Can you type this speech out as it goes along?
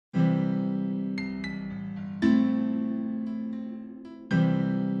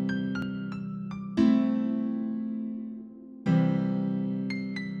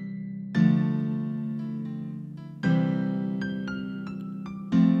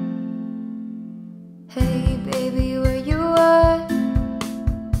Hey baby, where you are?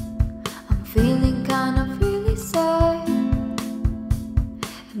 I'm feeling kind of really sad.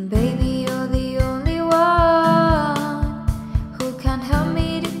 And baby, you're the only one who can help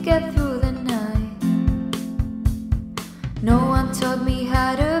me to get through the night. No one taught me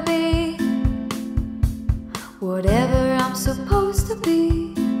how to be whatever I'm supposed to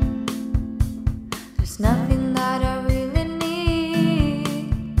be. There's nothing that I really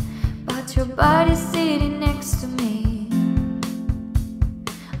need but your body sitting next to me.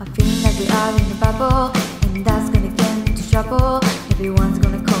 I feel like we are in a bubble, and that's gonna get into trouble. Everyone's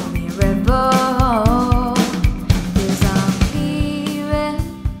gonna call me a rebel, 'cause I'm hearing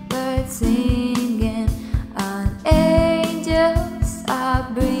birds singing and angels are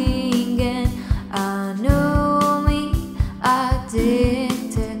bringing. I know me,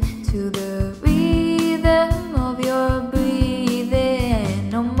 addicted to the rhythm of your breathing.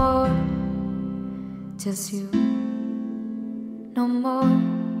 No more, just you. No more,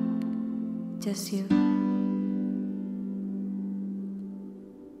 just you.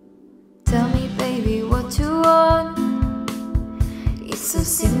 Tell me, baby, what you want. It's so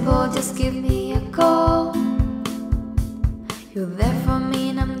simple, just give me a call. You're there for me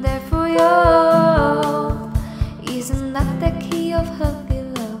and I'm there for you. Isn't that the key of healthy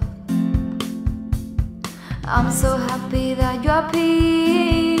love? I'm so happy that you're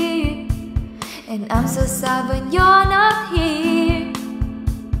here, and I'm so sad when you're not here.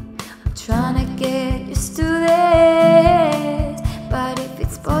 I'm trying to get used to this, but if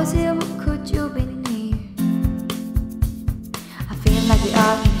it's possible, could you be near? I feel like we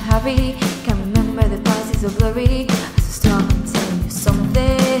are in a hurry, can't remember the past is so blurry. I'm so strong, I'm telling you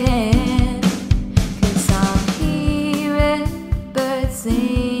something, 'cause I'm hearing birds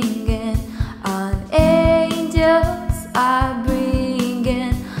singing and angels are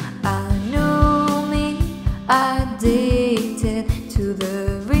bringing. I know me, addicted to the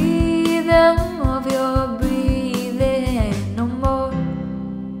rhythm of your breathing. No more,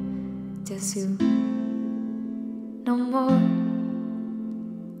 just you. No more,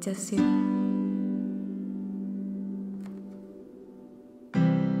 just you.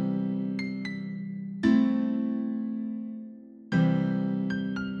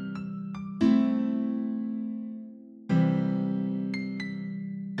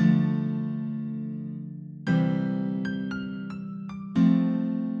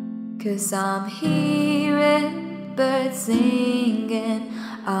 Cause I'm hearing birds singing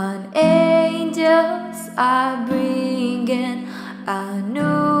and angels are bringing. I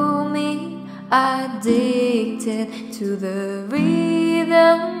know me, addicted to the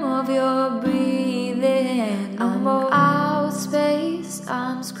rhythm of your breathing. I'm out space,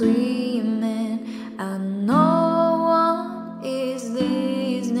 I'm screaming, and no one is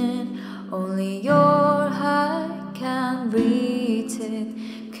listening. Only